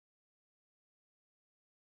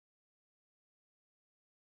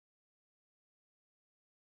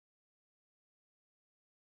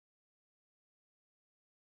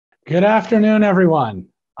Good afternoon, everyone.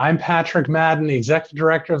 I'm Patrick Madden, the Executive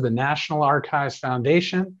Director of the National Archives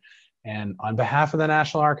Foundation. And on behalf of the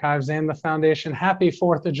National Archives and the Foundation, happy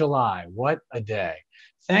 4th of July. What a day.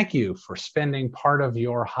 Thank you for spending part of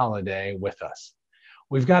your holiday with us.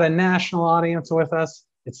 We've got a national audience with us.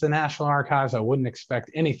 It's the National Archives. I wouldn't expect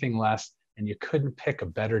anything less, and you couldn't pick a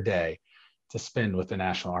better day to spend with the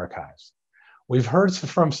National Archives. We've heard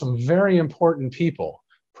from some very important people,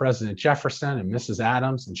 President Jefferson and Mrs.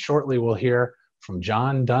 Adams, and shortly we'll hear from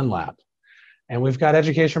John Dunlap. And we've got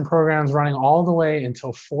education programs running all the way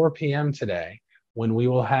until 4 p.m. today, when we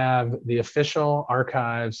will have the official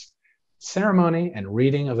archives ceremony and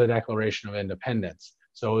reading of the Declaration of Independence.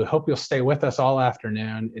 So we hope you'll stay with us all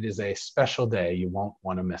afternoon. It is a special day. You won't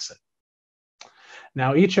want to miss it.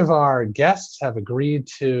 Now, each of our guests have agreed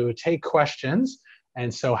to take questions.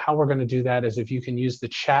 And so how we're going to do that is if you can use the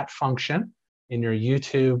chat function in your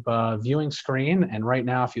YouTube viewing screen. And right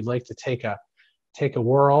now, if you'd like to take a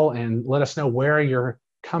whirl and let us know where you're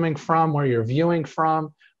coming from, where you're viewing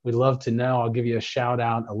from, we'd love to know. I'll give you a shout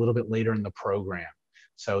out a little bit later in the program.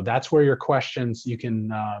 So that's where your questions, you can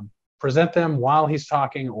present them while he's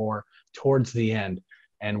talking or towards the end,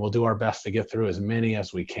 and we'll do our best to get through as many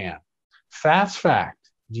as we can. Fast fact,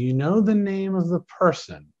 do you know the name of the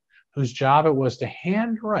person whose job it was to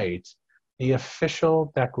handwrite the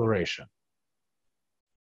official declaration?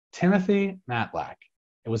 Timothy Matlack.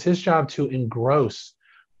 It was his job to engross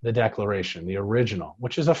the Declaration, the original,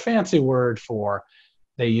 which is a fancy word for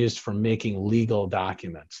they used for making legal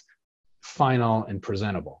documents final and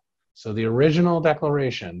presentable. So the original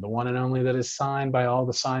Declaration, the one and only that is signed by all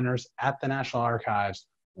the signers at the National Archives,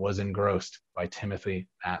 was engrossed by Timothy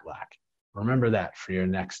Matlack. Remember that for your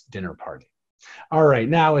next dinner party. All right,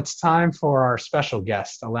 now it's time for our special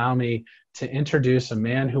guest. Allow me to introduce a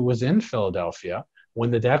man who was in Philadelphia when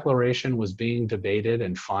the Declaration was being debated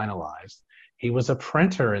and finalized. He was a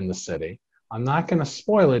printer in the city. I'm not going to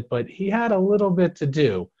spoil it, but he had a little bit to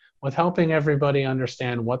do with helping everybody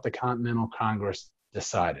understand what the Continental Congress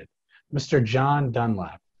decided. Mr. John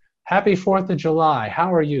Dunlap. Happy 4th of July.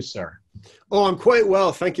 How are you, sir? Oh, I'm quite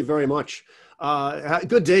well. Thank you very much.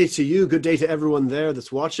 Good day to you. Good day to everyone there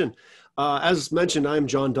that's watching. As mentioned, I'm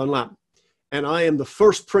John Dunlap, and I am the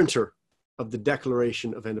first printer of the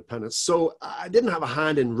Declaration of Independence. So I didn't have a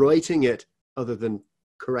hand in writing it other than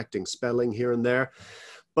correcting spelling here and there.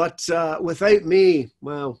 But without me,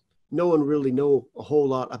 well, no one really know a whole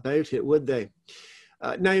lot about it, would they?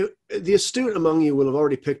 Now, the astute among you will have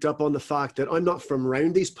already picked up on the fact that I'm not from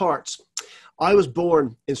around these parts. I was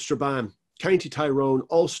born in Strabane, County Tyrone,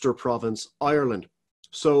 Ulster Province, Ireland.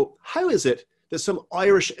 So how is it that some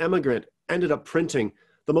Irish emigrant ended up printing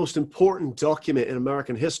the most important document in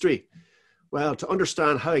American history? Well, to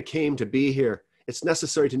understand how I came to be here, it's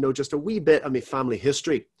necessary to know just a wee bit of my family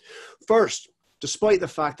history. First, despite the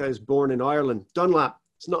fact that I was born in Ireland, Dunlap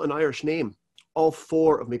is not an Irish name. All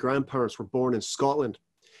 4 of my grandparents were born in Scotland.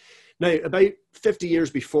 Now, about 50 years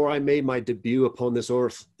before I made my debut upon this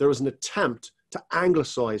earth, there was an attempt to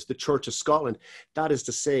anglicise the Church of Scotland. That is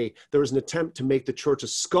to say, there was an attempt to make the Church of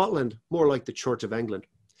Scotland more like the Church of England.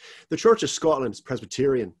 The Church of Scotland is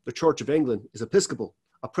Presbyterian. The Church of England is Episcopal.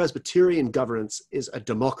 A Presbyterian governance is a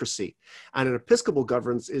democracy, and an Episcopal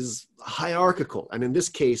governance is hierarchical, and in this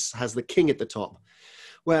case has the king at the top.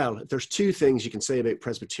 Well, there's 2 things you can say about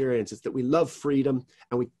Presbyterians. It's that we love freedom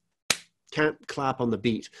and we can't clap on the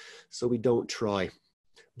beat, so we don't try.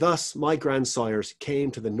 Thus, my grandsires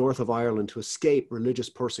came to the north of Ireland to escape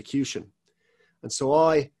religious persecution. And so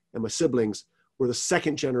I and my siblings were the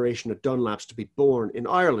 2nd generation of Dunlaps to be born in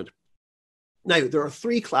Ireland. Now, there are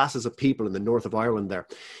 3 classes of people in the north of Ireland there.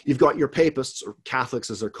 You've got your Papists, or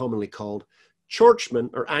Catholics as they're commonly called,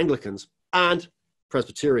 Churchmen, or Anglicans, and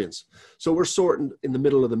Presbyterians. So we're sorting in the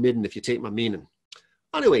middle of the midden, if you take my meaning.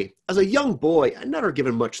 Anyway, as a young boy, I never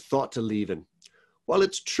given much thought to leaving. While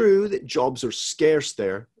it's true that jobs are scarce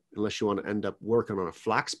there, unless you want to end up working on a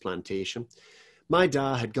flax plantation, my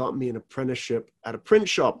dad had got me an apprenticeship at a print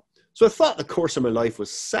shop. So I thought the course of my life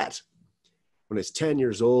was set. When I was 10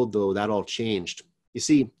 years old, though, that all changed. You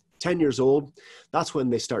see, 10 years old, that's when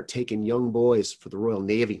they start taking young boys for the Royal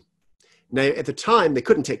Navy. Now, at the time, they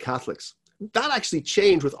couldn't take Catholics. That actually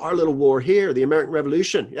changed with our little war here, the American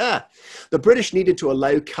Revolution. Yeah, the British needed to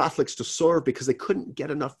allow Catholics to serve because they couldn't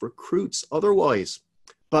get enough recruits otherwise.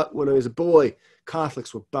 But when I was a boy,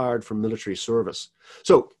 Catholics were barred from military service.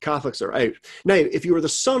 So Catholics are out. Now, if you were the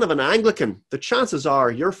son of an Anglican, the chances are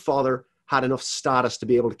your father had enough status to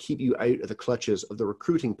be able to keep you out of the clutches of the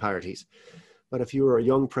recruiting parties. But if you were a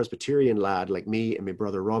young Presbyterian lad like me and my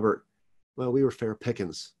brother Robert, well, we were fair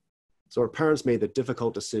pickings. So our parents made the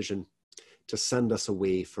difficult decision to send us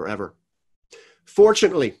away forever.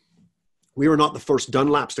 Fortunately, we were not the first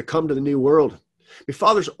Dunlaps to come to the New World. My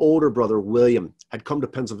father's older brother, William, had come to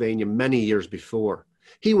Pennsylvania many years before.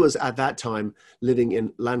 He was at that time living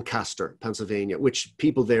in Lancaster, Pennsylvania, which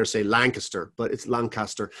people there say Lancaster, but it's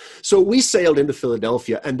Lancaster. So we sailed into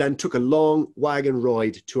Philadelphia and then took a long wagon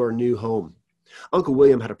ride to our new home. Uncle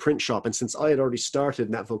William had a print shop, and since I had already started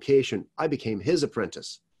in that vocation, I became his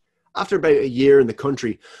apprentice. After about a year in the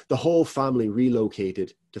country, the whole family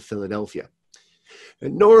relocated to Philadelphia.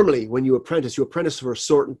 And normally, when you apprentice for a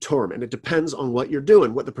certain term, and it depends on what you're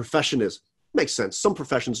doing, what the profession is. Makes sense. Some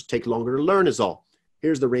professions take longer to learn is all.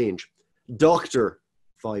 Here's the range. Doctor,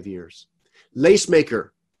 5 years. Lace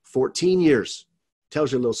maker, 14 years.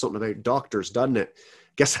 Tells you a little something about doctors, doesn't it?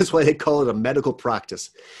 Guess that's why they call it a medical practice.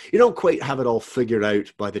 You don't quite have it all figured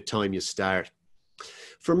out by the time you start.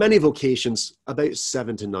 For many vocations, about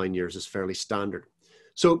 7 to 9 years is fairly standard.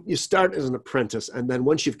 So you start as an apprentice, and then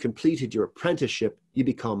once you've completed your apprenticeship, you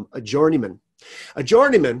become a journeyman. A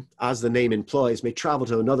journeyman, as the name implies, may travel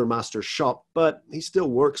to another master's shop, but he still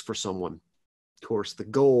works for someone. Of course, the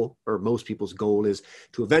goal, or most people's goal, is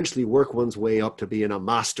to eventually work one's way up to being a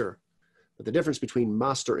master. But the difference between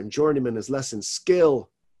master and journeyman is less in skill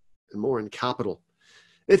and more in capital.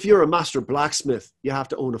 If you're a master blacksmith, you have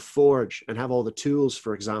to own a forge and have all the tools,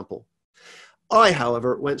 for example. I,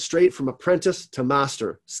 however, went straight from apprentice to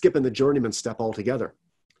master, skipping the journeyman step altogether.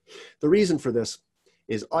 The reason for this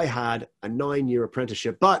is I had a 9-year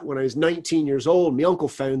apprenticeship, but when I was 19 years old, my uncle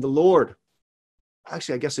found the Lord.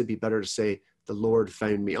 Actually, I guess it'd be better to say the Lord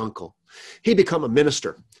found me uncle. He became a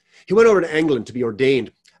minister. He went over to England to be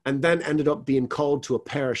ordained and then ended up being called to a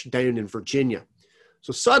parish down in Virginia.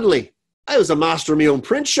 So suddenly, I was a master of my own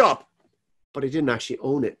print shop, but I didn't actually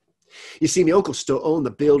own it. You see, my uncle still owned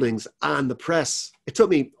the buildings and the press. It took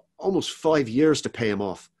me almost 5 years to pay him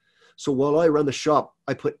off. So while I ran the shop,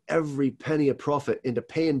 I put every penny of profit into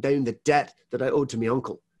paying down the debt that I owed to my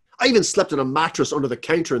uncle. I even slept on a mattress under the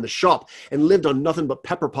counter in the shop and lived on nothing but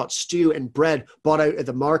pepper pot stew and bread bought out at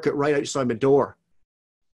the market right outside my door.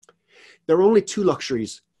 There were only 2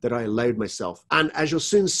 luxuries that I allowed myself. And as you'll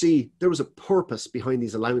soon see, there was a purpose behind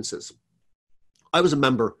these allowances. I was a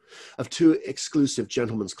member of 2 exclusive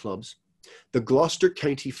gentlemen's clubs, the Gloucester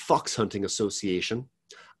County Fox Hunting Association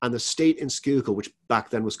and the State in Schuylkill, which back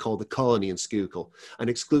then was called the Colony in Schuylkill, an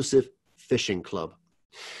exclusive fishing club.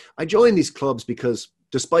 I joined these clubs because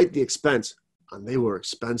despite the expense, and they were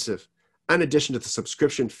expensive, in addition to the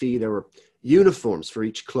subscription fee, there were uniforms for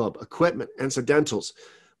each club, equipment, incidentals,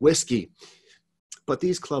 whiskey. But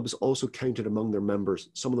these clubs also counted among their members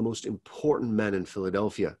some of the most important men in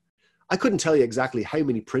Philadelphia. I couldn't tell you exactly how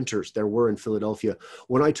many printers there were in Philadelphia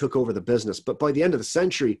when I took over the business, but by the end of the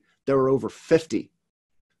century, there were over 50.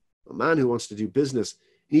 A man who wants to do business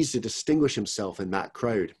needs to distinguish himself in that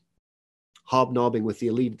crowd. Hobnobbing with the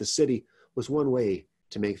elite of the city was one way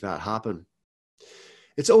to make that happen.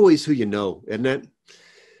 It's always who you know, isn't it?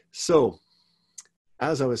 So,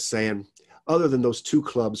 as I was saying, other than those 2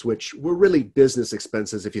 clubs, which were really business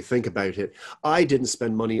expenses if you think about it, I didn't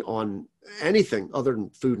spend money on anything other than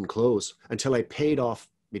food and clothes until I paid off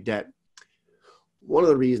my debt. One of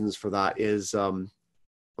the reasons for that is I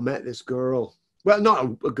met this girl. Well,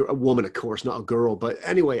 not a woman, of course, not a girl. But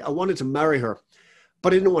anyway, I wanted to marry her,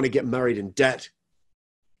 but I didn't want to get married in debt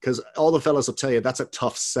because all the fellas will tell you that's a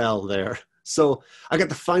tough sell there. So I got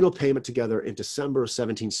the final payment together in December of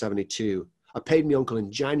 1772. I paid my uncle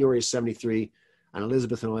in January of 73, and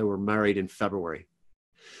Elizabeth and I were married in February.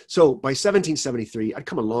 So by 1773, I'd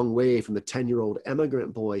come a long way from the 10-year-old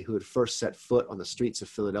immigrant boy who had first set foot on the streets of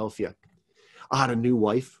Philadelphia. I had a new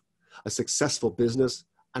wife, a successful business,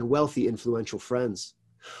 and wealthy, influential friends.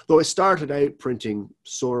 Though I started out printing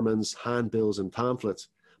sermons, handbills, and pamphlets,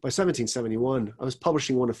 by 1771, I was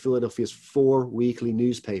publishing one of Philadelphia's 4 weekly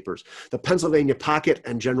newspapers, the Pennsylvania Packet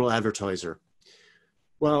and General Advertiser.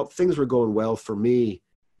 Well, things were going well for me.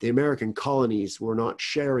 The American colonies were not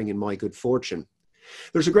sharing in my good fortune.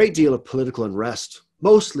 There's a great deal of political unrest,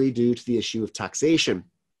 mostly due to the issue of taxation.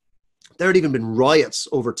 There had even been riots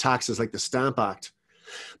over taxes like the Stamp Act.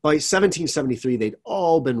 By 1773, they'd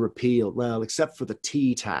all been repealed, well, except for the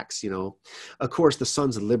tea tax, you know. Of course, the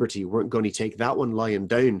Sons of Liberty weren't going to take that one lying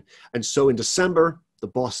down. And so in December, the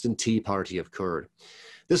Boston Tea Party occurred.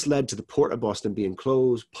 This led to the port of Boston being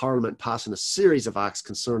closed, Parliament passing a series of acts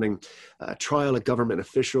concerning trial of government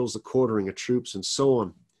officials, the quartering of troops, and so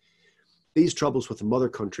on. These troubles with the mother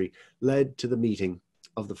country led to the meeting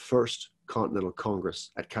of the First Continental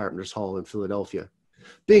Congress at Carpenter's Hall in Philadelphia.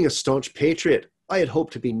 Being a staunch patriot, I had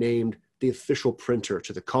hoped to be named the official printer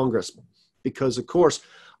to the Congress because, of course,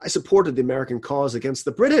 I supported the American cause against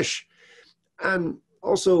the British. And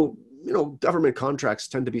also, government contracts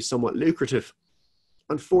tend to be somewhat lucrative.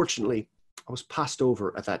 Unfortunately, I was passed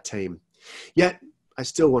over at that time. Yet, I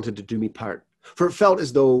still wanted to do my part, for it felt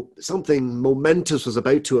as though something momentous was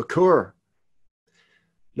about to occur.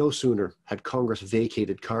 No sooner had Congress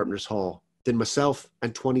vacated Carpenter's Hall than myself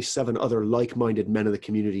and 27 other like-minded men of the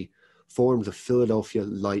community formed the Philadelphia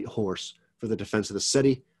Light Horse for the defense of the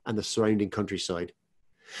city and the surrounding countryside.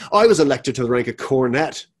 I was elected to the rank of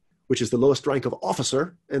cornet, which is the lowest rank of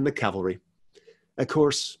officer in the cavalry. Of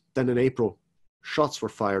course, then in April, shots were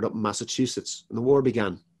fired up in Massachusetts and the war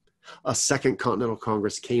began. A Second Continental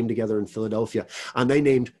Congress came together in Philadelphia and they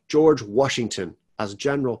named George Washington as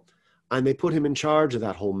general, and they put him in charge of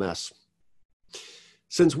that whole mess.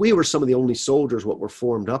 Since we were some of the only soldiers what were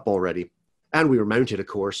formed up already, and we were mounted, of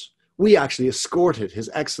course, we actually escorted His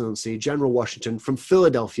Excellency General Washington from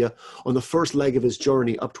Philadelphia on the first leg of his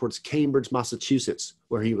journey up towards Cambridge, Massachusetts,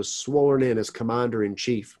 where he was sworn in as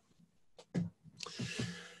Commander-in-Chief.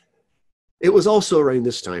 It was also around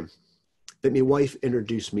this time that my wife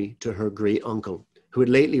introduced me to her great uncle, who had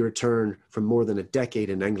lately returned from more than a decade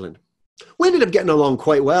in England. We ended up getting along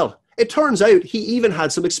quite well. It turns out he even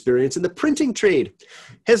had some experience in the printing trade.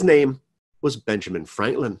 His name was Benjamin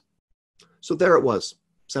Franklin. So there it was,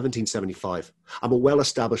 1775. I'm a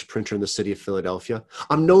well-established printer in the city of Philadelphia.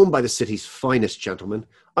 I'm known by the city's finest gentlemen.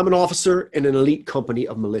 I'm an officer in an elite company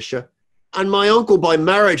of militia. And my uncle by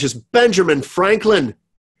marriage is Benjamin Franklin.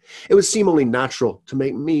 It would seem only natural to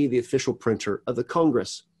make me the official printer of the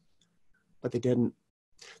Congress. But they didn't.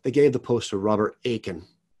 They gave the post to Robert Aiken.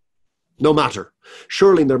 No matter.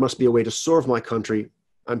 Surely there must be a way to serve my country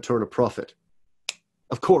and turn a profit.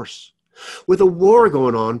 Of course. With a war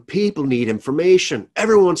going on, people need information.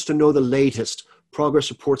 Everyone wants to know the latest.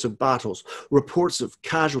 Progress reports of battles, reports of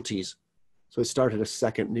casualties. So I started a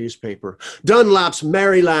second newspaper, Dunlap's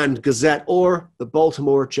Maryland Gazette or the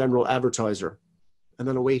Baltimore General Advertiser. And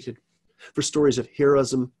then I waited for stories of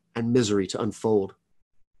heroism and misery to unfold.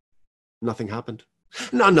 Nothing happened.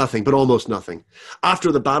 Not nothing, but almost nothing.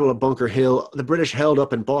 After the Battle of Bunker Hill, the British held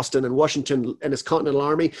up in Boston and Washington and his Continental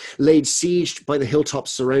Army laid siege by the hilltops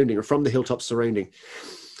surrounding, or from the hilltops surrounding.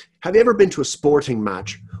 Have you ever been to a sporting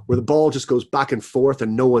match where the ball just goes back and forth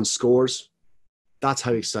and no one scores? That's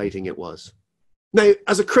how exciting it was. Now,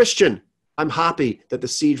 as a Christian, I'm happy that the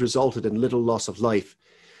siege resulted in little loss of life.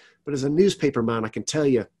 But as a newspaper man, I can tell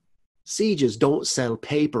you, sieges don't sell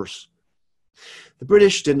papers. The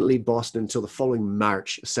British didn't leave Boston until the following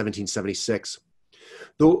March 1776.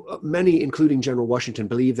 Though many, including General Washington,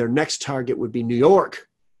 believed their next target would be New York,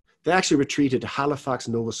 they actually retreated to Halifax,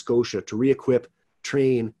 Nova Scotia to re-equip,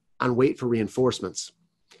 train, and wait for reinforcements.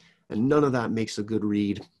 And none of that makes a good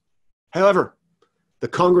read. However, the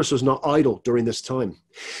Congress was not idle during this time.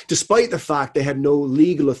 Despite the fact they had no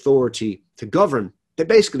legal authority to govern, they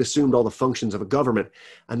basically assumed all the functions of a government,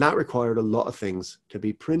 and that required a lot of things to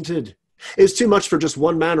be printed. It was too much for just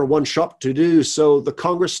one man or one shop to do, so the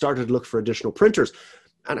Congress started to look for additional printers.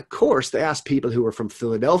 And of course, they asked people who were from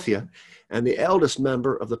Philadelphia, and the eldest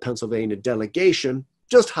member of the Pennsylvania delegation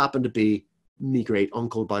just happened to be me great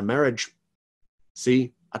uncle by marriage.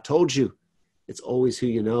 See, I told you, it's always who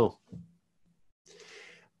you know.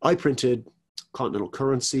 I printed Continental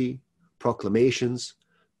Currency, proclamations,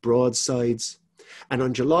 broadsides, and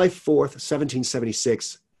on July 4th,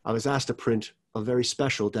 1776, I was asked to print a very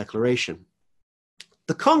special declaration.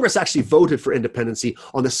 The Congress actually voted for independency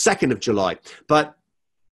on the 2nd of July, but,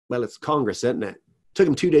 well, it's Congress, isn't it? It took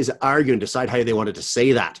them 2 days to argue and decide how they wanted to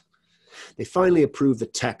say that. They finally approved the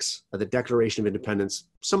text of the Declaration of Independence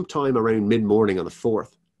sometime around mid-morning on the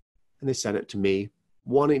 4th, and they sent it to me,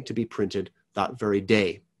 wanting to be printed that very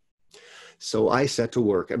day. So I set to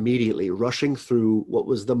work immediately, rushing through what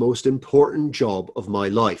was the most important job of my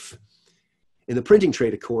life. In the printing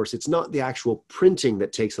trade, of course, it's not the actual printing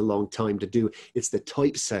that takes a long time to do, it's the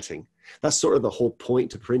typesetting. That's sort of the whole point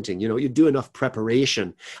to printing. You know, you do enough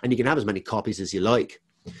preparation and you can have as many copies as you like.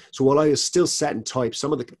 So while I was still setting type,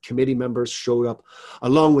 some of the committee members showed up,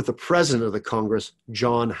 along with the president of the Congress,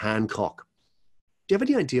 John Hancock. Do you have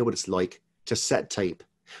any idea what it's like to set type?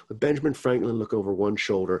 With Benjamin Franklin look over one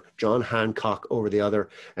shoulder, John Hancock over the other,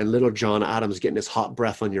 and little John Adams getting his hot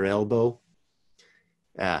breath on your elbow?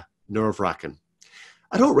 Nerve-wracking.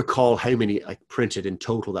 I don't recall how many I printed in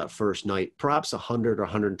total that first night, perhaps 100 or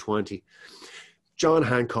 120. John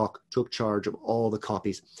Hancock took charge of all the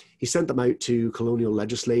copies. He sent them out to colonial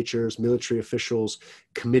legislatures, military officials,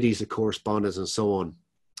 committees of correspondence, and so on.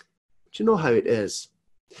 But you know how it is.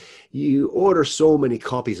 You order so many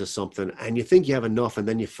copies of something and you think you have enough and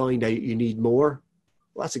then you find out you need more.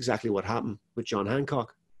 Well, that's exactly what happened with John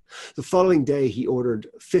Hancock. The following day, he ordered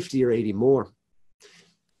 50 or 80 more.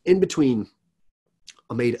 In between,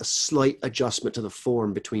 I made a slight adjustment to the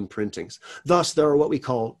form between printings. Thus, there are what we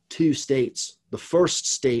call two states. The first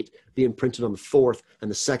state being printed on the 4th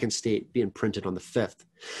and the second state being printed on the 5th.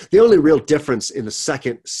 The only real difference in the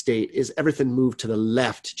second state is everything moved to the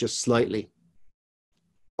left just slightly.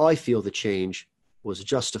 I feel the change was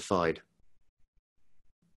justified.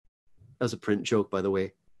 As a print joke, by the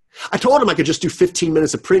way. I told them I could just do 15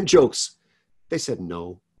 minutes of print jokes. They said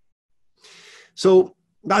no. So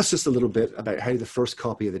that's just a little bit about how the first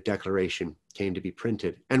copy of the Declaration came to be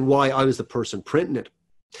printed and why I was the person printing it.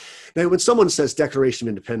 Now, when someone says Declaration of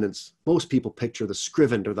Independence, most people picture the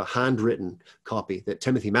scrivened or the handwritten copy that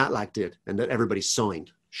Timothy Matlack did and that everybody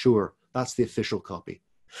signed. Sure, that's the official copy.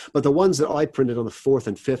 But the ones that I printed on the 4th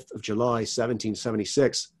and 5th of July,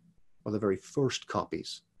 1776, are the very first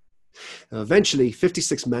copies. Eventually,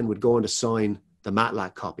 56 men would go on to sign the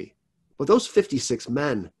Matlack copy. But those 56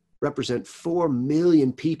 men represent 4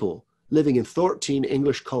 million people living in 13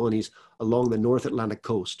 English colonies along the North Atlantic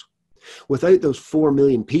coast. Without those 4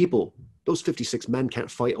 million people, those 56 men can't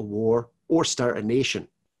fight a war or start a nation.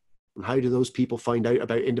 And how do those people find out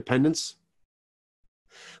about independence?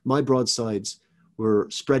 My broadsides were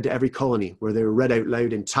spread to every colony where they were read out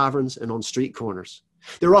loud in taverns and on street corners.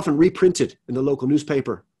 They were often reprinted in the local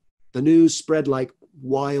newspaper. The news spread like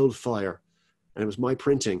wildfire, and it was my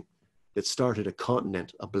printing that started a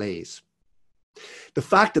continent ablaze. The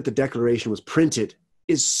fact that the Declaration was printed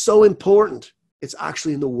is so important. It's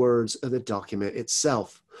actually in the words of the document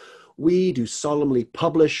itself. We do solemnly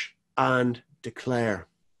publish and declare.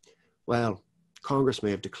 Well, Congress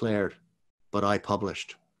may have declared, but I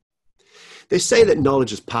published. They say that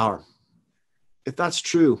knowledge is power. If that's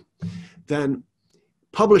true, then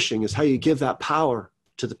publishing is how you give that power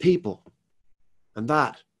to the people. And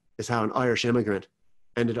that is how an Irish immigrant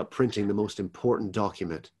ended up printing the most important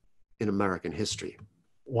document in American history.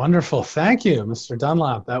 Wonderful. Thank you, Mr.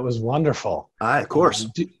 Dunlap. That was wonderful. Of course.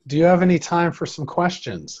 Do you have any time for some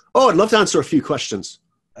questions? Oh, I'd love to answer a few questions.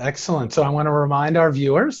 Excellent. So I want to remind our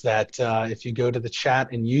viewers that if you go to the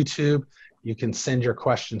chat in YouTube, you can send your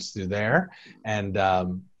questions through there.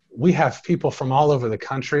 And we have people from all over the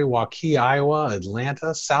country: Waukee, Iowa,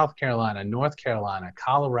 Atlanta, South Carolina, North Carolina,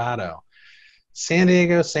 Colorado, San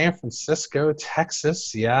Diego, San Francisco, Texas,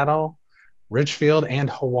 Seattle, Ridgefield, and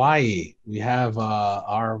Hawaii. We have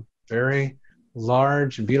our very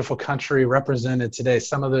large and beautiful country represented today.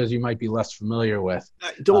 Some of those you might be less familiar with.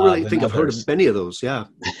 I don't really think I've heard of many of those, yeah.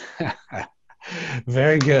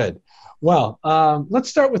 Very good. Well, let's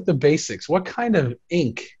start with the basics. What kind of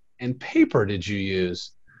ink and paper did you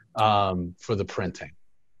use for the printing?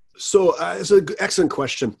 So it's an excellent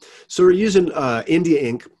question. So we're using India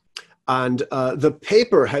ink. And the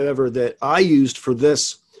paper, however, that I used for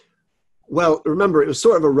this, well, remember, it was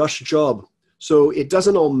sort of a rush job. So it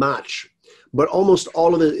doesn't all match, but almost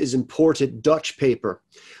all of it is imported Dutch paper.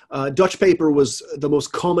 Dutch paper was the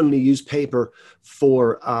most commonly used paper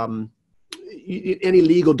for any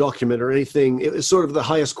legal document or anything. It was sort of the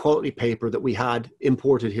highest quality paper that we had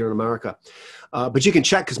imported here in America. But you can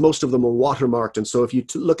check because most of them are watermarked. And so if you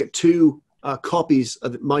look at two copies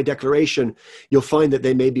of my declaration, you'll find that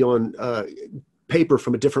they may be on paper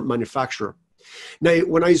from a different manufacturer. Now,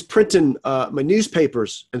 when I was printing my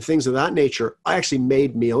newspapers and things of that nature, I actually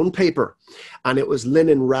made my own paper, and it was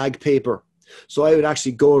linen rag paper. So I would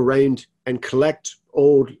actually go around and collect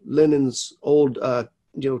old linens, old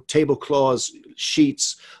tablecloths,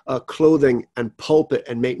 sheets, clothing, and pulp it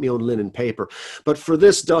and make my own linen paper. But for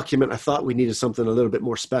this document, I thought we needed something a little bit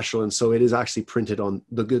more special, and so it is actually printed on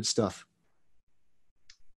the good stuff.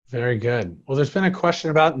 Very good. Well, there's been a question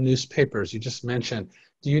about newspapers. You just mentioned.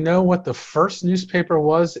 Do you know what the first newspaper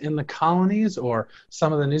was in the colonies, or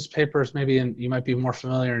some of the newspapers maybe you might be more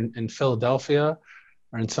familiar in Philadelphia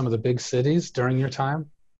or in some of the big cities during your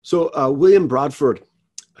time? So William Bradford,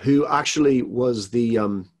 who actually was the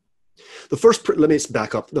first, let me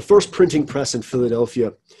back up. The first printing press in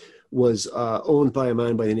Philadelphia was owned by a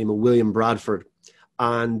man by the name of William Bradford.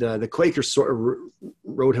 And the Quakers sort of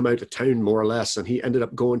rode him out of town, more or less, and he ended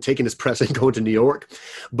up taking his press and going to New York.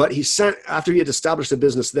 But after he had established a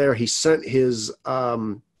business there, he sent his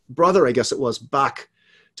brother, I guess it was, back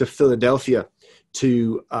to Philadelphia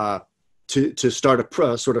to start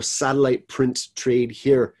a sort of satellite print trade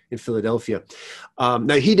here in Philadelphia.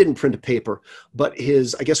 Now, he didn't print a paper, but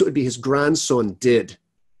I guess it would be his grandson did.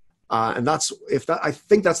 And I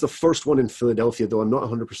think that's the first one in Philadelphia, though I'm not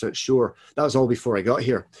 100% sure. That was all before I got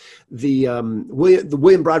here. The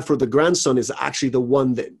William Bradford, the grandson, is actually the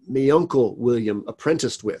one that my uncle William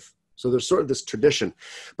apprenticed with. So there's sort of this tradition.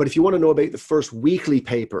 But if you want to know about the first weekly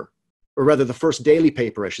paper, or rather the first daily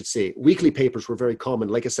paper, I should say, weekly papers were very common.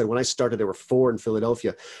 Like I said, when I started, there were 4 in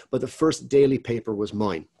Philadelphia, but the first daily paper was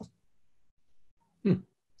mine.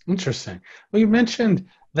 Interesting. Well, you mentioned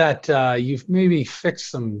that you've maybe fixed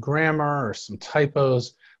some grammar or some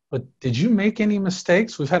typos, but did you make any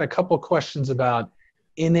mistakes? We've had a couple questions about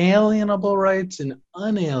inalienable rights and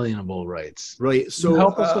unalienable rights. Right. So Can you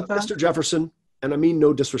help us with that? Mr. Jefferson, and I mean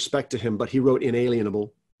no disrespect to him, but he wrote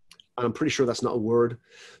inalienable. I'm pretty sure that's not a word.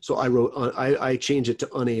 So I changed it to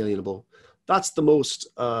unalienable. That's the most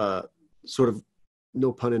sort of,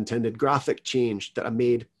 no pun intended, graphic change that I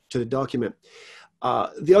made to the document.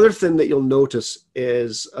 The other thing that you'll notice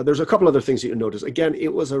is there's a couple other things that you'll notice. Again,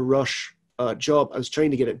 it was a rush job. I was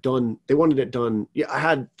trying to get it done. They wanted it done. Yeah, I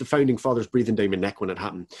had the founding fathers breathing down my neck when it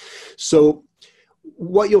happened. So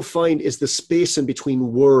what you'll find is the space in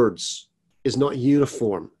between words is not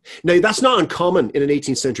uniform. Now, that's not uncommon in an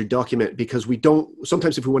 18th century document, because we don't,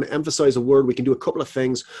 sometimes if we want to emphasize a word, we can do a couple of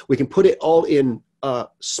things. We can put it all in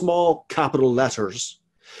small capital letters,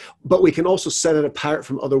 but we can also set it apart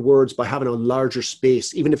from other words by having a larger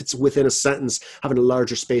space, even if it's within a sentence, having a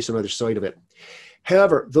larger space on either side of it.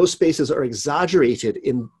 However, those spaces are exaggerated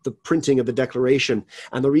in the printing of the Declaration.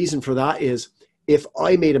 And the reason for that is, if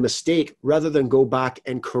I made a mistake, rather than go back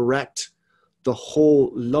and correct the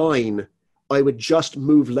whole line, I would just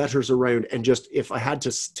move letters around, and just, if I had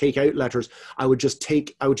to take out letters, I would just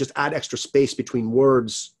add extra space between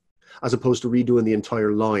words, as opposed to redoing the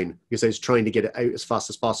entire line, because I was trying to get it out as fast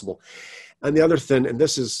as possible. And the other thing, and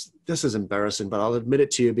this is embarrassing, but I'll admit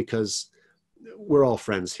it to you because we're all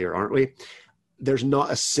friends here, aren't we? There's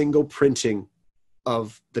not a single printing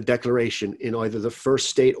of the Declaration in either the first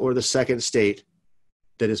state or the second state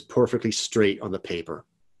that is perfectly straight on the paper.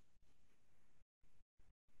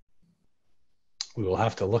 We will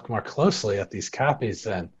have to look more closely at these copies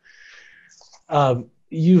then.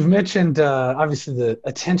 You've mentioned, obviously, the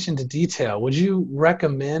attention to detail. Would you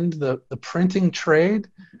recommend the printing trade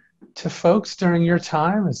to folks during your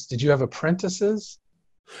time? Did you have apprentices?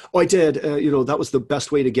 Oh, I did. That was the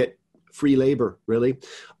best way to get free labor, really.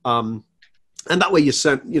 And that way you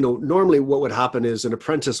sent, normally what would happen is an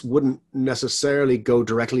apprentice wouldn't necessarily go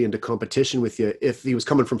directly into competition with you if he was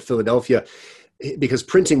coming from Philadelphia, because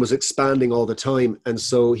printing was expanding all the time. And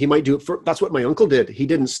so he might do it that's what my uncle did. He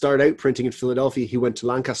didn't start out printing in Philadelphia. He went to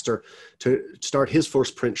Lancaster to start his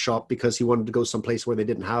first print shop because he wanted to go someplace where they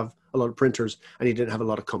didn't have a lot of printers and he didn't have a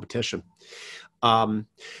lot of competition.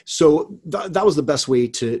 So that was the best way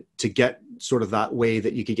to get sort of that way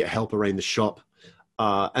that you could get help around the shop.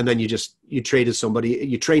 And then you trained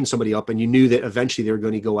somebody up, and you knew that eventually they were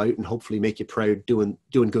going to go out and hopefully make you proud doing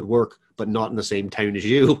good work, but not in the same town as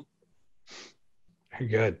you. Very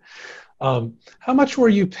good. How much were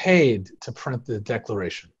you paid to print the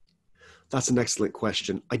Declaration? That's an excellent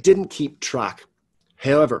question. I didn't keep track.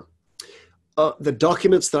 However, the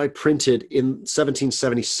documents that I printed in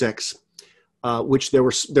 1776, which there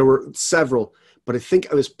were several, but I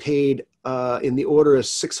think I was paid in the order of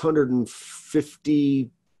 $650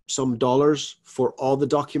 some for all the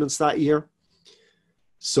documents that year.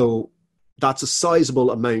 So that's a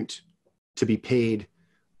sizable amount to be paid.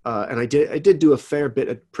 And I did do a fair bit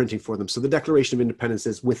of printing for them. So the Declaration of Independence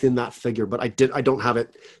is within that figure, but I don't have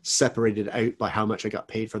it separated out by how much I got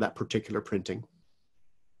paid for that particular printing.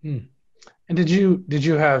 And did you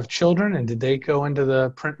have children, and did they go into the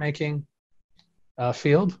printmaking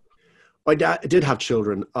field? I did have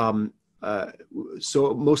children,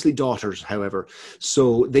 so mostly daughters, however.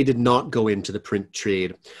 So they did not go into the print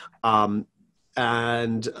trade. I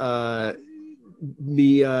ended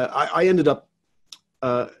up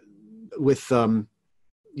with,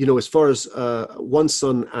 as far as one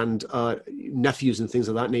son and nephews and things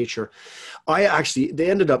of that nature,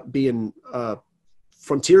 they ended up being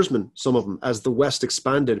frontiersmen, some of them, as the West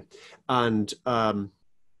expanded. And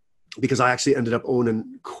because I actually ended up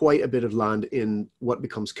owning quite a bit of land in what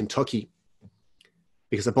becomes Kentucky,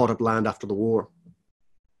 because I bought up land after the war.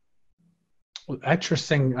 Well,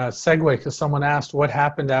 interesting segue, because someone asked what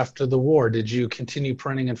happened after the war. Did you continue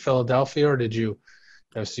printing in Philadelphia, or did you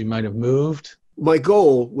might have moved? My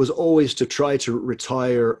goal was always to try to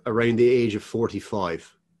retire around the age of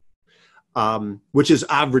 45, which is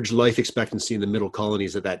average life expectancy in the middle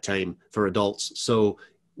colonies at that time for adults. So,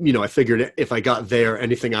 I figured if I got there,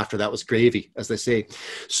 anything after that was gravy, as they say.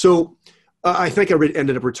 So I think I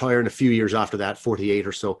ended up retiring a few years after that, 48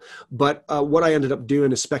 or so. But what I ended up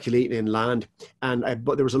doing is speculating in land. And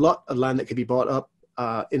there was a lot of land that could be bought up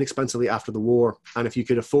inexpensively after the war. And if you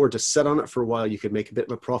could afford to sit on it for a while, you could make a bit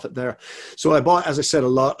of a profit there. So I bought, as I said, a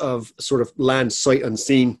lot of sort of land sight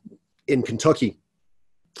unseen. in Kentucky.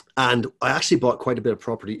 And I actually bought quite a bit of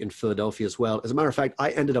property in Philadelphia as well. As a matter of fact,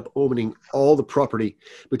 I ended up owning all the property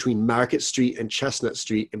between Market Street and Chestnut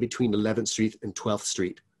Street and between 11th Street and 12th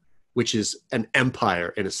Street, which is an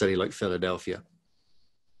empire in a city like Philadelphia.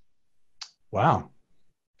 Wow.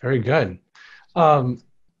 Very good. I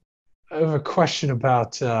have a question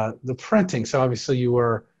about the printing. So obviously you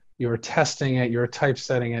were testing it, you were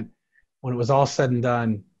typesetting it. When it was all said and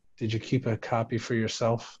done, did you keep a copy for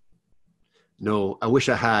yourself? No, I wish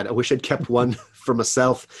I had. I wish I'd kept one for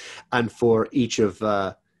myself and for each of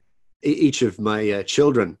my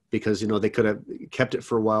children, because they could have kept it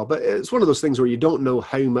for a while. But it's one of those things where you don't know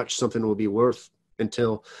how much something will be worth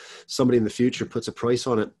until somebody in the future puts a price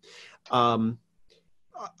on it.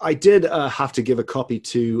 I did have to give a copy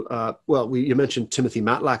to, you mentioned Timothy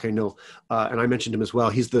Matlack, I know, and I mentioned him as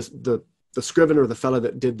well. He's the scrivener, the fellow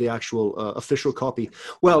that did the actual official copy.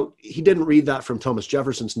 Well, he didn't read that from Thomas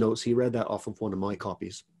Jefferson's notes. He read that off of one of my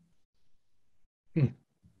copies.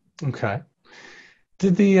 Okay.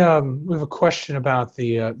 Did we have a question about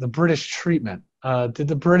the British treatment. Did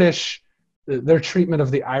the British, their treatment of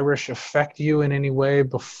the Irish affect you in any way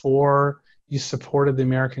before you supported the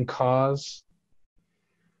American cause?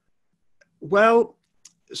 Well,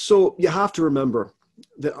 so you have to remember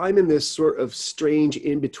that I'm in this sort of strange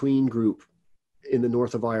in-between group in the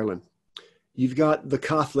north of Ireland. You've got the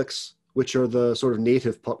Catholics, which are the sort of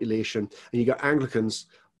native population, and you got Anglicans,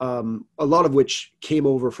 a lot of which came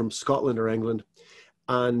over from Scotland or England,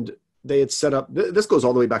 and they had set up, this goes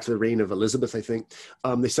all the way back to the reign of Elizabeth, I think.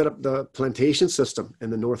 They set up the plantation system in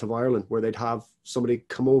the north of Ireland, where they'd have somebody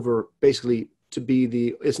come over basically to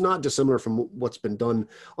be it's not dissimilar from what's been done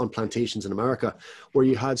on plantations in America, where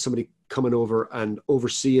you had somebody coming over and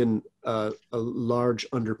overseeing a large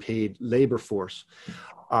underpaid labor force.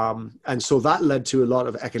 And so that led to a lot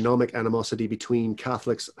of economic animosity between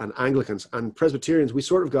Catholics and Anglicans. And Presbyterians, we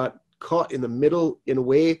sort of got caught in the middle in a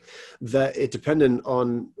way that it depended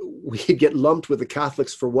on, we get lumped with the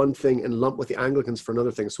Catholics for one thing and lumped with the Anglicans for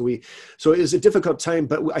another thing. So it was a difficult time,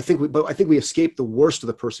 but I think we escaped the worst of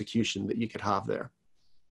the persecution that you could have there.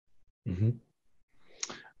 Mm-hmm.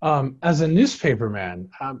 As a newspaperman,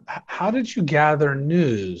 how did you gather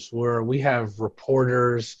news? Where we have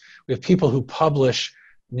reporters, we have people who publish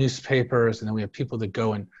newspapers, and then we have people that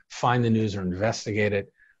go and find the news or investigate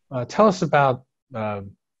it. Tell us about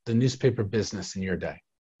the newspaper business in your day.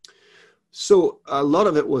 So a lot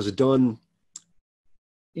of it was done.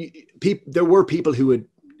 There were people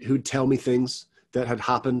who'd tell me things that had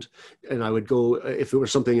happened, and I would go, if it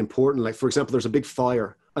was something important, like for example, there's a big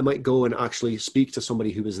fire, I might go and actually speak to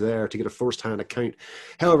somebody who was there to get a first-hand account.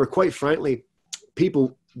 However, quite frankly,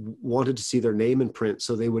 people wanted to see their name in print,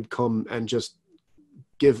 so they would come and just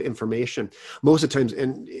give information. Most of the times,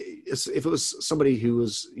 and if it was somebody who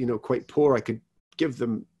was, quite poor, I could give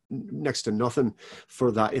them next to nothing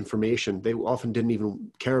for that information. They often didn't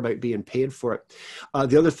even care about being paid for it.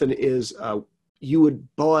 The other thing is you would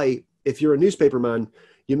buy, if you're a newspaperman,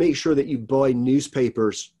 you make sure that you buy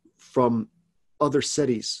newspapers from other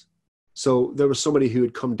cities. So there was somebody who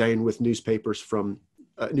had come down with newspapers from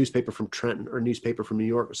newspaper from Trenton or a newspaper from New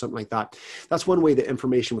York or something like that. That's one way that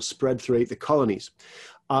information was spread throughout the colonies.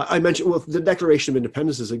 I mentioned, the Declaration of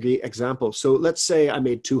Independence is a great example. So let's say I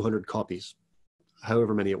made 200 copies,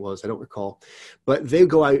 however many it was, I don't recall. But they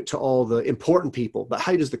go out to all the important people. But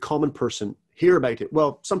how does the common person hear about it?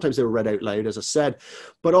 Well, sometimes they were read out loud, as I said.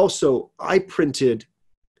 But also, I printed,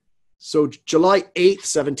 so July 8th,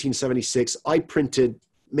 1776, I printed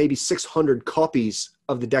maybe 600 copies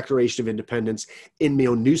of the Declaration of Independence in my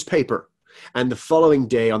own newspaper. And the following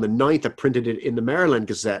day, on the 9th, I printed it in the Maryland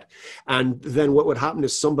Gazette. And then what would happen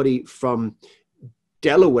is somebody from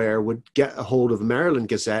Delaware would get a hold of the Maryland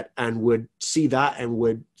Gazette and would see that and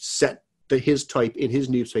would set his type in his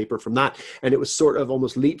newspaper from that. And it was sort of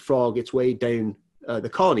almost leapfrog its way down the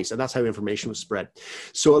colonies. And that's how information was spread.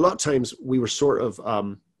 So a lot of times we were sort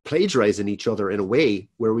of plagiarizing each other in a way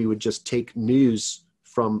where we would just take news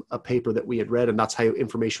from a paper that we had read, and that's how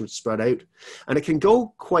information would spread out. And it can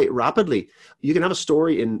go quite rapidly. You can have a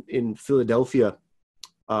story in Philadelphia,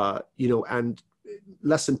 and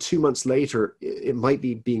less than 2 months later, it might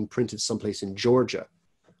be being printed someplace in Georgia.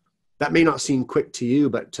 That may not seem quick to you,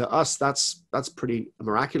 but to us, that's pretty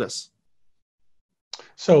miraculous.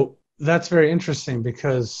 So that's very interesting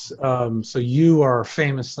because so you are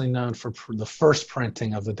famously known for the first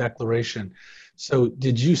printing of the Declaration. So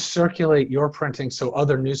did you circulate your printing so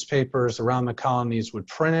other newspapers around the colonies would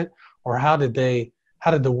print it, or how did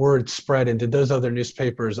the word spread? And did those other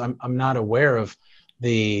newspapers? I'm not aware of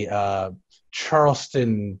the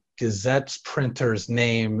Charleston, Gazette's printer's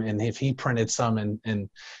name and if he printed some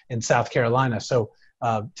in South Carolina. So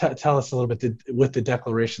tell us a little bit with the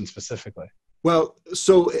Declaration specifically. Well,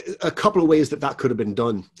 so a couple of ways that could have been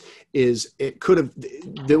done is it could have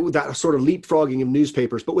that sort of leapfrogging of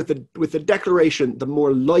newspapers. But with the Declaration, the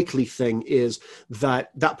more likely thing is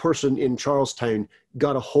that person in Charlestown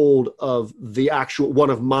got a hold of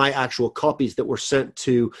one of my actual copies that were sent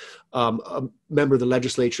to a member of the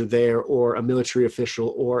legislature there, or a military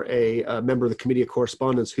official, or a member of the Committee of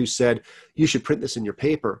Correspondence, who said, you should print this in your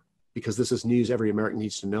paper because this is news every American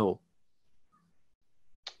needs to know.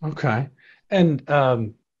 Okay.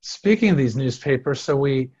 And speaking of these newspapers, so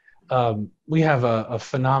we have a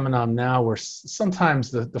phenomenon now where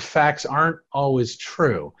sometimes the facts aren't always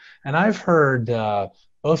true. And I've heard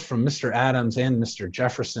both from Mr. Adams and Mr.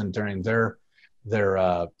 Jefferson during their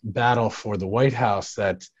battle for the White House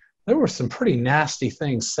that there were some pretty nasty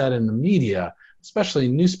things said in the media, especially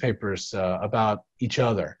in newspapers, about each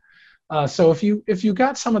other. So if you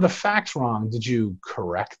got some of the facts wrong, did you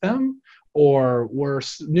correct them? Or were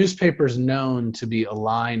newspapers known to be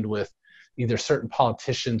aligned with either certain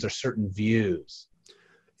politicians or certain views?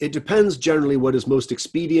 It depends generally what is most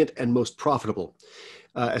expedient and most profitable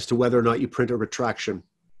as to whether or not you print a retraction.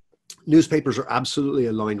 Newspapers are absolutely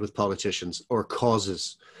aligned with politicians or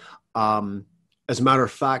causes. As a matter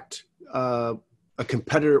of fact, a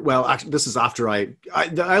competitor, well, actually, this is after I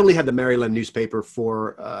only had the Maryland newspaper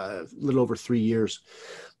for a little over 3 years,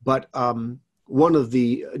 but one of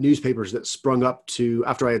the newspapers that sprung up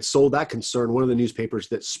after I had sold that concern, one of the newspapers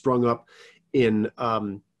that sprung up in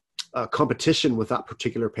competition with that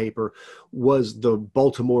particular paper was the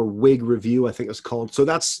Baltimore Whig Review, I think it's called. So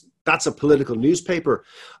that's a political newspaper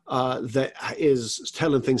that is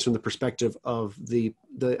telling things from the perspective of the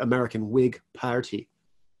American Whig Party.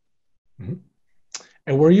 Mm-hmm.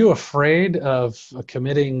 And were you afraid of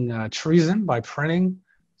committing treason by printing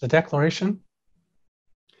the Declaration?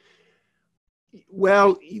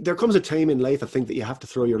 Well, there comes a time in life, I think, that you have to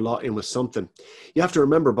throw your lot in with something. You have to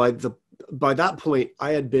remember, by that point,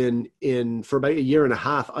 I had been for about a year and a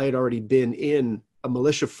half, I had already been in a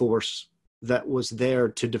militia force that was there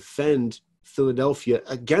to defend Philadelphia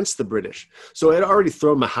against the British. So I had already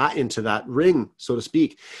thrown my hat into that ring, so to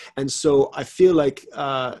speak. And so I feel like,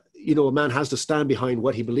 a man has to stand behind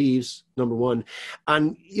what he believes, number one.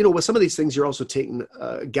 And, with some of these things, you're also taking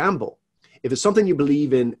a gamble. If it's something you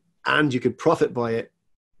believe in, and you could profit by it,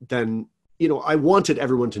 then, I wanted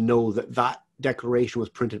everyone to know that Declaration was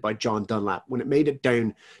printed by John Dunlap. When it made it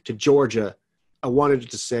down to Georgia, I wanted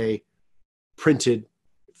it to say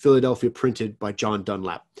Philadelphia printed by John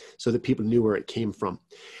Dunlap, so that people knew where it came from.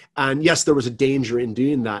 And yes, there was a danger in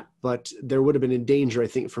doing that, but there would have been a danger, I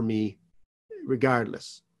think, for me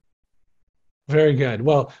regardless. Very good.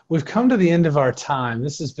 Well, we've come to the end of our time.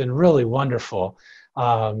 This has been really wonderful.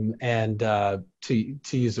 To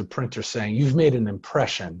use a printer saying, you've made an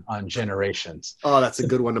impression on generations. Oh, that's a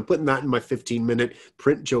good one. I'm putting that in my 15-minute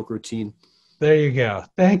print joke routine. There you go.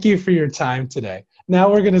 Thank you for your time today. Now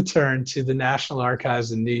we're going to turn to the National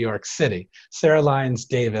Archives in New York City. Sarah Lyons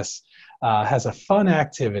Davis has a fun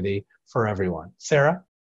activity for everyone. Sarah?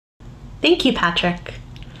 Thank you, Patrick.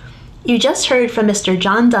 You just heard from Mr.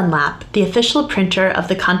 John Dunlap, the official printer of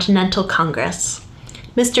the Continental Congress.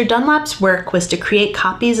 Mr. Dunlap's work was to create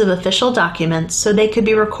copies of official documents so they could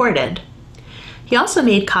be recorded. He also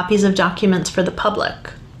made copies of documents for the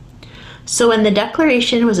public. So when the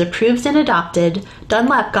Declaration was approved and adopted,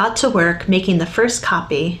 Dunlap got to work making the first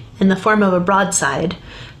copy, in the form of a broadside,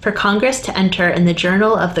 for Congress to enter in the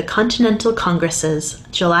Journal of the Continental Congress's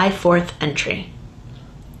July 4th entry.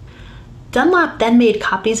 Dunlap then made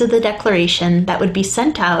copies of the Declaration that would be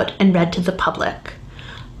sent out and read to the public.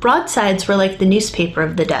 Broadsides were like the newspaper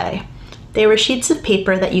of the day. They were sheets of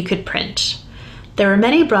paper that you could print. There were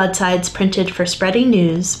many broadsides printed for spreading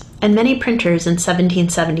news, and many printers in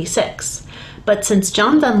 1776. But since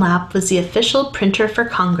John Dunlap was the official printer for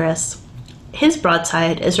Congress, his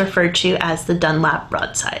broadside is referred to as the Dunlap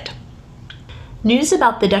Broadside. News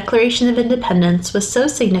about the Declaration of Independence was so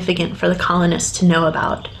significant for the colonists to know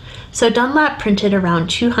about, so Dunlap printed around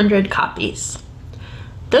 200 copies.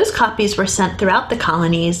 Those copies were sent throughout the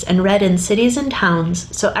colonies and read in cities and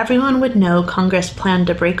towns so everyone would know Congress planned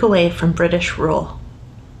to break away from British rule.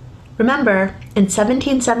 Remember, in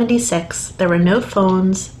 1776, there were no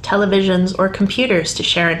phones, televisions, or computers to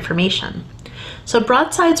share information, so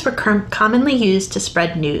broadsides were commonly used to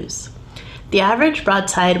spread news. The average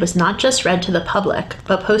broadside was not just read to the public,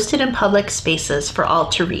 but posted in public spaces for all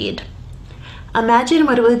to read. Imagine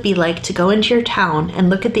what it would be like to go into your town and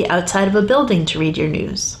look at the outside of a building to read your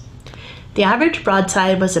news. The average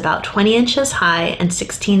broadside was about 20 inches high and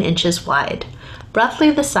 16 inches wide, roughly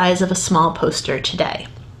the size of a small poster today.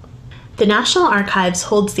 The National Archives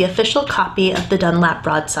holds the official copy of the Dunlap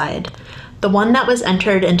Broadside, the one that was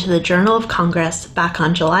entered into the Journal of Congress back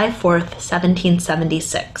on July 4th,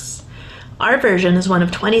 1776. Our version is one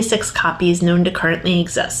of 26 copies known to currently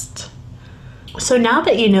exist. So now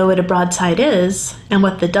that you know what a broadside is and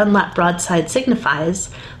what the Dunlap Broadside signifies,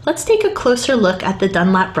 let's take a closer look at the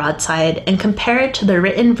Dunlap Broadside and compare it to the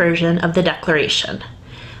written version of the Declaration.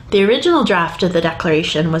 The original draft of the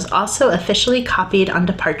Declaration was also officially copied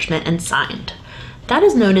onto parchment and signed. That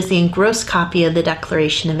is known as the engrossed copy of the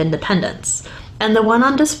Declaration of Independence, and the one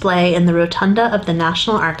on display in the rotunda of the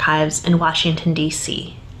National Archives in Washington,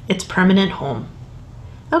 D.C., its permanent home.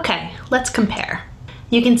 Okay, let's compare.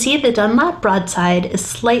 You can see the Dunlap Broadside is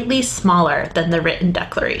slightly smaller than the written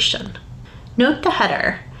Declaration. Note the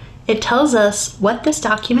header. It tells us what this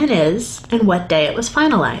document is and what day it was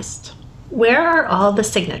finalized. Where are all the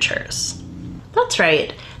signatures? That's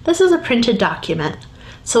right, this is a printed document,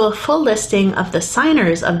 so a full listing of the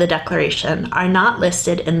signers of the Declaration are not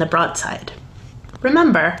listed in the broadside.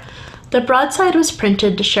 Remember, the broadside was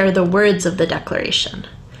printed to share the words of the Declaration.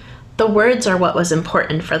 The words are what was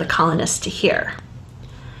important for the colonists to hear.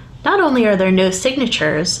 Not only are there no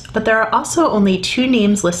signatures, but there are also only two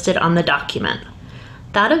names listed on the document,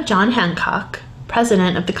 that of John Hancock,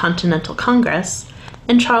 President of the Continental Congress,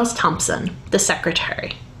 and Charles Thompson, the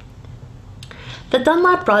Secretary. The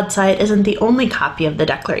Dunlap Broadside isn't the only copy of the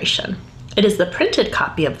Declaration. It is the printed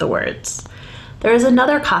copy of the words. There is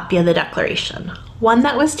another copy of the Declaration, one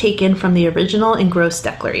that was taken from the original engrossed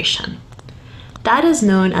Declaration. That is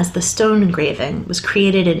known as the stone engraving, was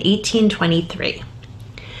created in 1823.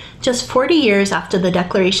 Just 40 years after the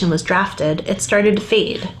Declaration was drafted, it started to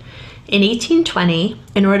fade. In 1820,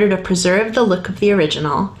 in order to preserve the look of the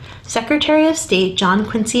original, Secretary of State John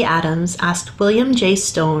Quincy Adams asked William J.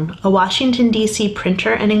 Stone, a Washington, D.C.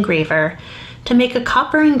 printer and engraver, to make a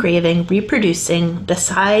copper engraving reproducing the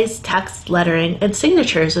size, text, lettering, and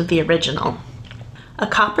signatures of the original. A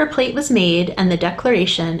copper plate was made and the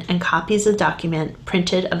Declaration and copies of the document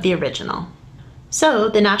printed of the original. So,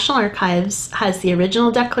 the National Archives has the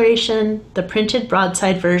original Declaration, the printed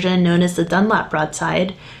broadside version known as the Dunlap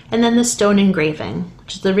Broadside, and then the stone engraving,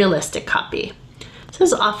 which is the realistic copy. This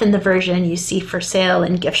is often the version you see for sale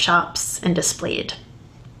in gift shops and displayed.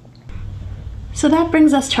 So that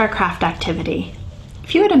brings us to our craft activity.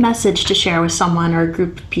 If you had a message to share with someone or a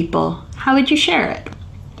group of people, how would you share it?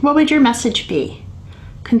 What would your message be?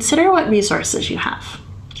 Consider what resources you have.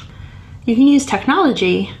 You can use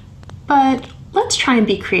technology, but let's try and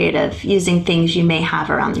be creative using things you may have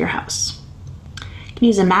around your house. You can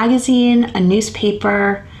use a magazine, a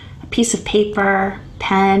newspaper, a piece of paper,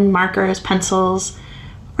 pen, markers, pencils,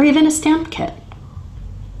 or even a stamp kit.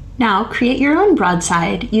 Now create your own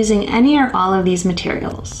broadside using any or all of these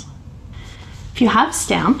materials. If you have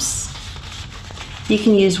stamps, you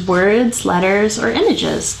can use words, letters, or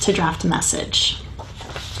images to draft a message.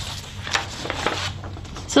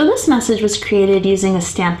 So this message was created using a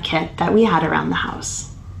stamp kit that we had around the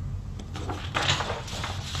house.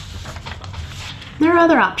 There are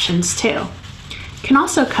other options too. You can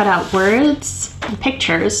also cut out words and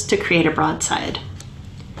pictures to create a broadside.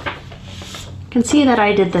 You can see that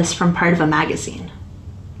I did this from part of a magazine.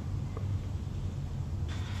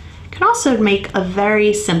 You can also make a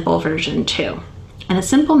very simple version too, and a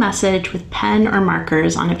simple message with pen or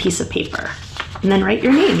markers on a piece of paper, and then write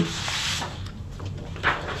your name.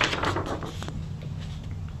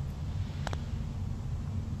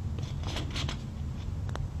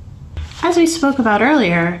 As we spoke about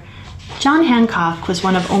earlier, John Hancock was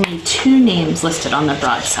one of only two names listed on the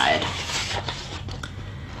broadside.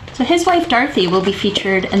 So his wife Dorothy will be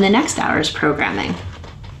featured in the next hour's programming.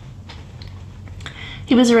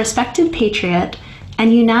 He was a respected patriot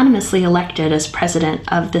and unanimously elected as president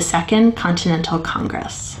of the Second Continental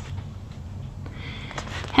Congress.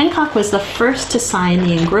 Hancock was the first to sign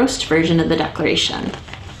the engrossed version of the Declaration.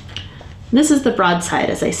 This is the broadside,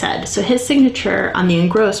 as I said, so his signature on the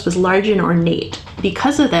engrossed was large and ornate.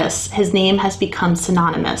 Because of this, his name has become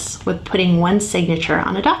synonymous with putting one's signature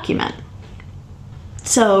on a document.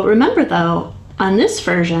 So remember though, on this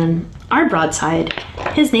version, our broadside,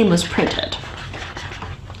 his name was printed.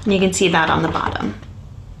 And you can see that on the bottom.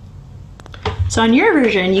 So on your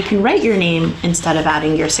version, you can write your name instead of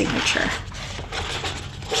adding your signature.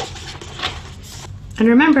 And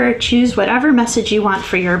remember, choose whatever message you want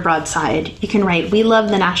for your broadside. You can write, "We love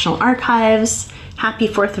the National Archives," "Happy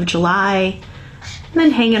 4th of July," and then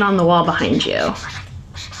hang it on the wall behind you.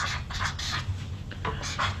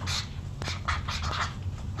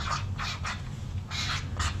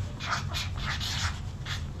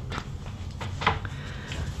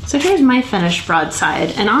 So here's my finished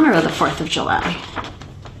broadside in honor of the 4th of July.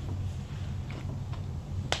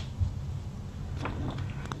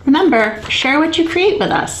 Remember, share what you create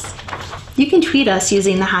with us. You can tweet us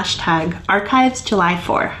using the hashtag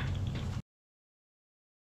ArchivesJuly4.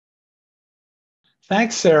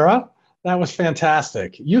 Thanks, Sarah. That was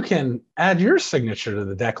fantastic. You can add your signature to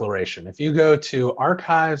the declaration. If you go to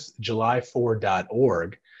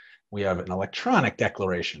archivesjuly4.org, we have an electronic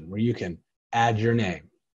declaration where you can add your name.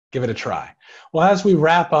 Give it a try. Well, as we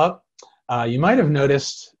wrap up, you might have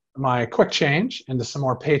noticed my quick change into some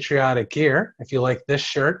more patriotic gear. If you like this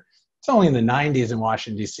shirt, it's only in the 90s in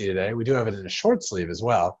Washington, D.C. today. We do have it in a short sleeve as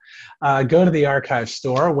well. Go to the archive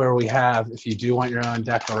store where we have, if you do want your own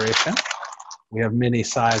declaration, we have many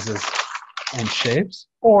sizes and shapes,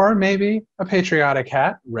 or maybe a patriotic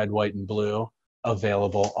hat, red, white, and blue,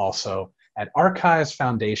 available also at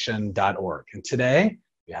archivesfoundation.org. And today,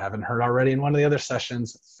 if you haven't heard already in one of the other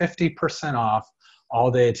sessions, 50% off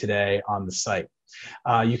all day today on the site.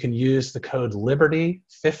 You can use the code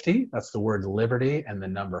LIBERTY50, that's the word Liberty and the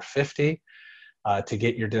number 50, to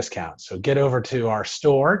get your discount. So get over to our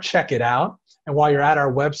store, check it out, and while you're at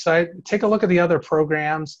our website, take a look at the other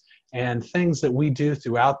programs and things that we do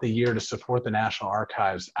throughout the year to support the National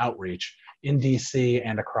Archives outreach in DC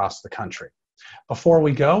and across the country. Before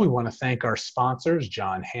we go, we want to thank our sponsors,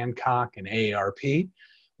 John Hancock and AARP.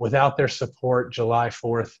 Without their support, July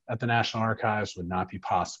 4th at the National Archives would not be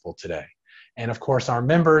possible today. And of course, our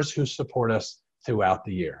members who support us throughout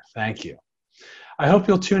the year. Thank you. I hope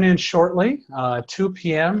you'll tune in shortly, 2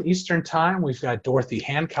 p.m. Eastern Time. We've got Dorothy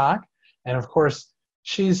Hancock. And of course,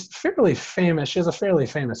 she's fairly famous. She has a fairly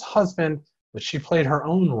famous husband, but she played her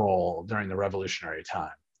own role during the Revolutionary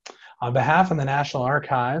time. On behalf of the National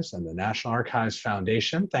Archives and the National Archives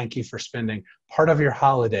Foundation, thank you for spending part of your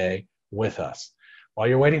holiday with us. While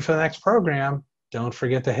you're waiting for the next program, don't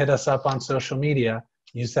forget to hit us up on social media.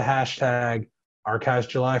 Use the hashtag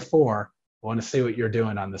ArchivesJuly4. I want to see what you're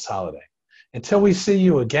doing on this holiday. Until we see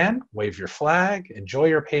you again, wave your flag, enjoy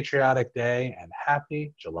your patriotic day, and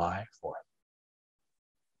happy July 4th.